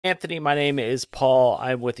Anthony, my name is Paul.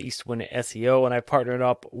 I'm with Eastwind SEO, and I partnered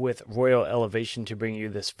up with Royal Elevation to bring you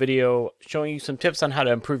this video showing you some tips on how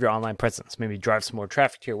to improve your online presence, maybe drive some more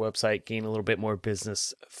traffic to your website, gain a little bit more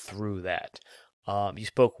business through that. You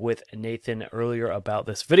spoke with Nathan earlier about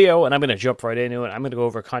this video, and I'm going to jump right into it. I'm going to go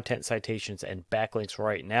over content citations and backlinks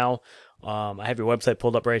right now. I have your website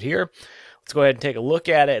pulled up right here. Let's go ahead and take a look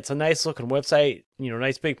at it. It's a nice looking website,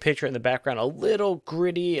 nice big picture in the background, a little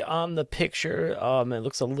gritty on the picture. It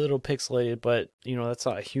looks a little pixelated, but that's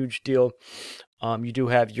not a huge deal. You do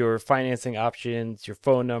have your financing options, your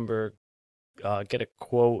phone number, get a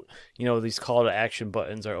quote. These call to action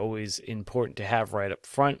buttons are always important to have right up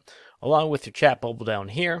front, along with your chat bubble down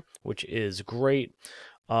here, which is great.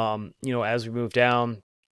 As we move down,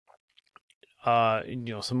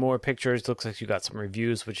 some more pictures. Looks like you got some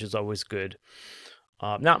reviews, which is always good.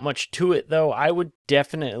 Not much to it though. I would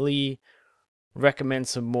definitely recommend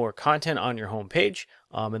some more content on your homepage.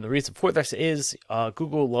 And the reason for this is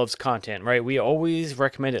Google loves content, right? We always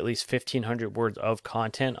recommend at least 1,500 words of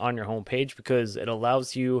content on your homepage because it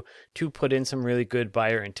allows you to put in some really good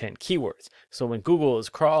buyer intent keywords. So when Google is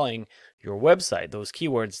crawling your website, those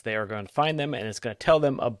keywords, they are going to find them and it's going to tell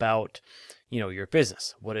them about your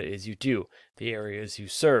business, what it is you do, the areas you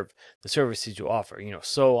serve, the services you offer,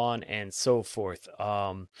 so on and so forth.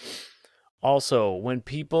 Also, when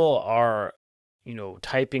people are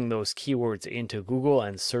typing those keywords into Google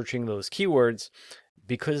and searching those keywords,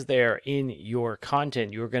 because they're in your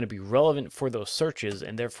content, you're going to be relevant for those searches,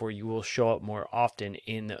 and therefore you will show up more often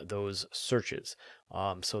in those searches.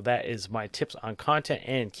 So that is my tips on content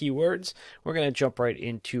and keywords. We're going to jump right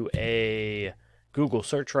into a Google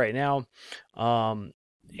search right now.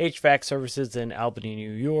 HVAC services in Albany,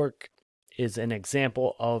 New York is an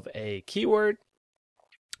example of a keyword.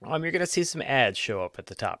 You're going to see some ads show up at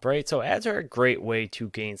the top, right? So ads are a great way to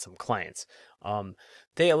gain some clients.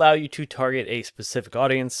 They allow you to target a specific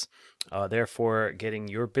audience, therefore getting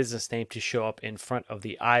your business name to show up in front of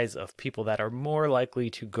the eyes of people that are more likely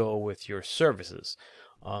to go with your services.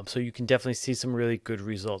 So you can definitely see some really good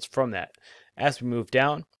results from that. As we move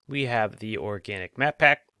down, we have the organic map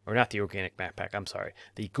pack. Or not the organic map pack, I'm sorry,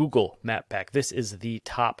 the Google map pack. This is the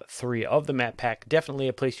top 3 of the map pack. Definitely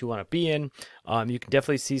a place you want to be in. You can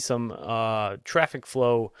definitely see some traffic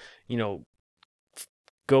flow,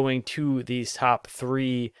 going to these top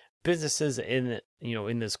 3 businesses in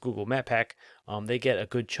this Google map pack. They get a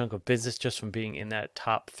good chunk of business just from being in that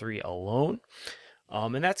top 3 alone.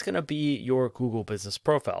 And that's going to be your Google business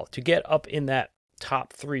profile. To get up in that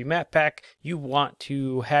top 3 map pack, you want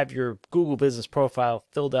to have your Google business profile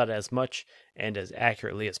filled out as much and as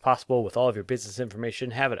accurately as possible with all of your business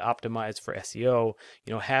information. Have it optimized for SEO.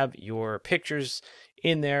 Have your pictures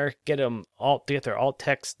in there. Get their alt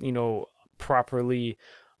text, properly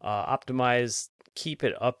optimized. Keep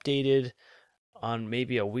it updated on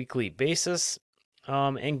maybe a weekly basis.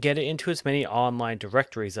 And get it into as many online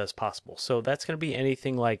directories as possible. So that's going to be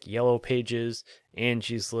anything like Yellow Pages,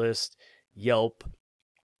 Angie's List, Yelp.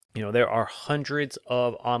 There are hundreds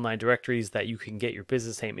of online directories that you can get your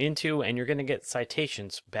business name into, and you're going to get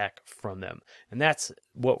citations back from them. And that's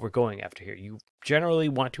what we're going after here. You generally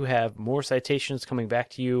want to have more citations coming back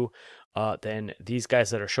to you than these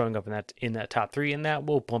guys that are showing up in that top 3, and that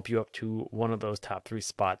will bump you up to one of those top 3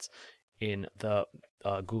 spots in the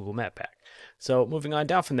Google Map Pack. So moving on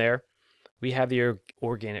down from there, we have the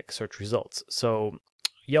organic search results. So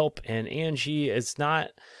Yelp and Angie is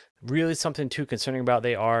not really something too concerning about.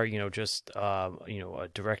 They are, just, a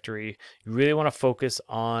directory. You really want to focus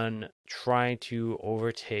on trying to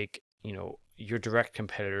overtake, your direct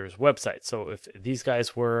competitor's website. So if these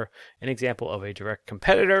guys were an example of a direct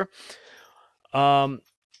competitor,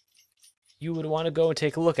 you would want to go and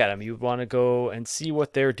take a look at them. You would want to go and see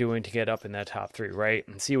what they're doing to get up in that top 3, right?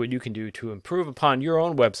 And see what you can do to improve upon your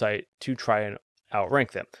own website to try and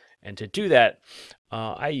outrank them. And to do that,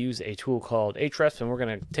 I use a tool called Ahrefs, and we're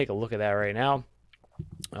going to take a look at that right now.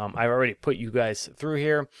 I've already put you guys through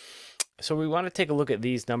here. So we want to take a look at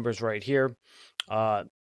these numbers right here. The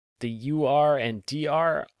UR and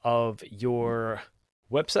DR of your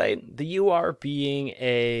website. The UR being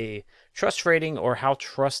a trust rating or how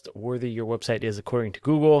trustworthy your website is according to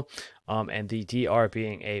Google, and the DR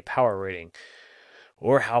being a power rating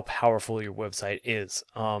or how powerful your website is.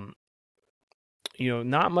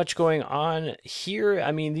 Not much going on here.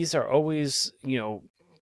 I mean, these are always,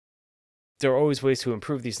 there are always ways to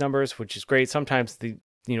improve these numbers, which is great. Sometimes it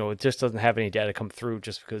just doesn't have any data come through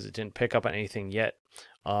just because it didn't pick up on anything yet.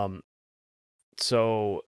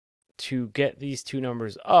 So to get these 2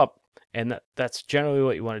 numbers up, And that's generally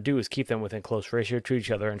what you want to do, is keep them within close ratio to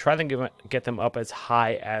each other and try to get them up as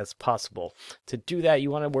high as possible. To do that,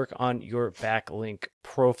 you want to work on your backlink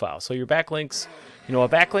profile. So your backlinks, a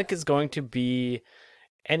backlink is going to be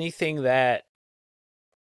anything that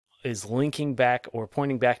is linking back or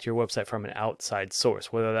pointing back to your website from an outside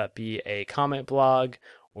source, whether that be a comment blog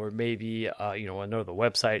or maybe another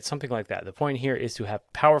website, something like that. The point here is to have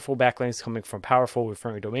powerful backlinks coming from powerful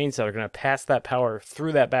referring domains that are going to pass that power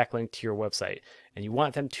through that backlink to your website. And you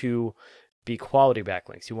want them to be quality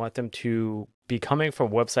backlinks. You want them to be coming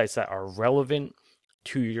from websites that are relevant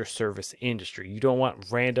to your service industry. You don't want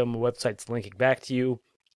random websites linking back to you,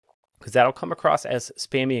 because that'll come across as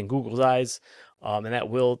spammy in Google's eyes, and that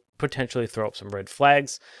will potentially throw up some red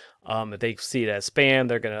flags. If they see it as spam,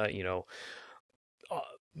 they're gonna,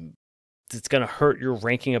 it's gonna hurt your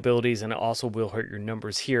ranking abilities, and it also will hurt your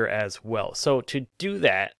numbers here as well. So to do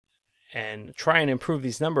that and try and improve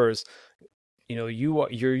these numbers, your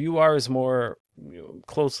UR is more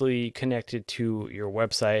closely connected to your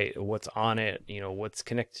website, what's on it, what's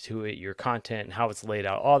connected to it, your content and how it's laid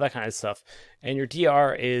out, all that kind of stuff. And your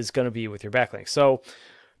DR is going to be with your backlink. So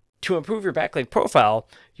to improve your backlink profile,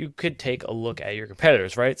 you could take a look at your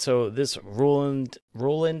competitors, right? So this Roland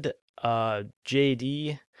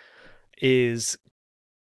JD is,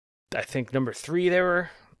 I think, number 3. They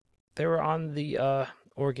were on the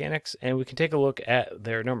organics, and we can take a look at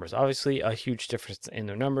their numbers. Obviously a huge difference in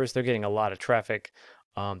their numbers. They're getting a lot of traffic.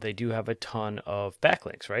 They do have a ton of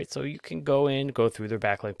backlinks, right? So you can go through their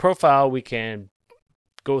backlink profile. We can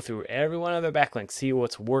go through every one of their backlinks, see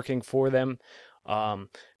what's working for them.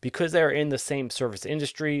 Because they're in the same service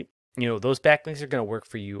industry, those backlinks are going to work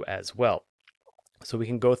for you as well. So we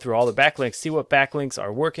can go through all the backlinks, see what backlinks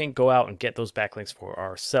are working, go out and get those backlinks for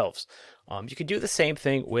ourselves. You can do the same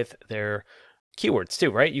thing with their keywords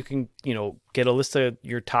too, right? You can, get a list of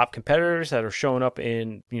your top competitors that are showing up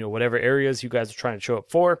in, whatever areas you guys are trying to show up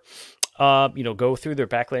for. Go through their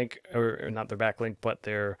backlink, or not their backlink, but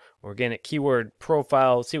their organic keyword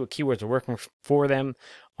profile, see what keywords are working for them,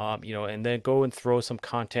 and then go and throw some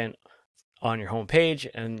content on your home page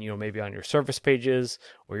and, maybe on your service pages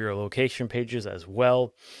or your location pages as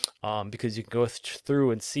well, because you can go through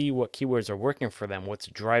and see what keywords are working for them, what's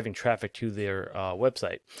driving traffic to their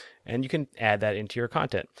website, and you can add that into your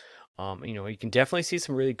content. You can definitely see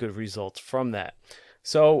some really good results from that.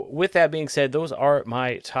 So with that being said, those are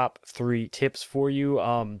my top 3 tips for you.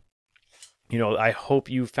 I hope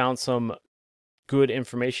you found some good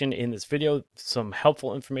information in this video, some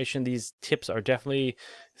helpful information. These tips are definitely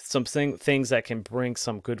some things that can bring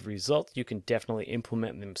some good results. You can definitely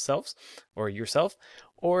implement themselves or yourself,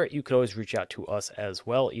 or you could always reach out to us as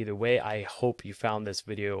well. Either way, I hope you found this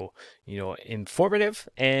video, informative.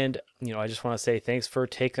 And, I just want to say thanks for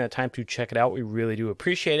taking the time to check it out. We really do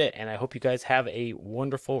appreciate it. And I hope you guys have a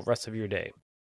wonderful rest of your day.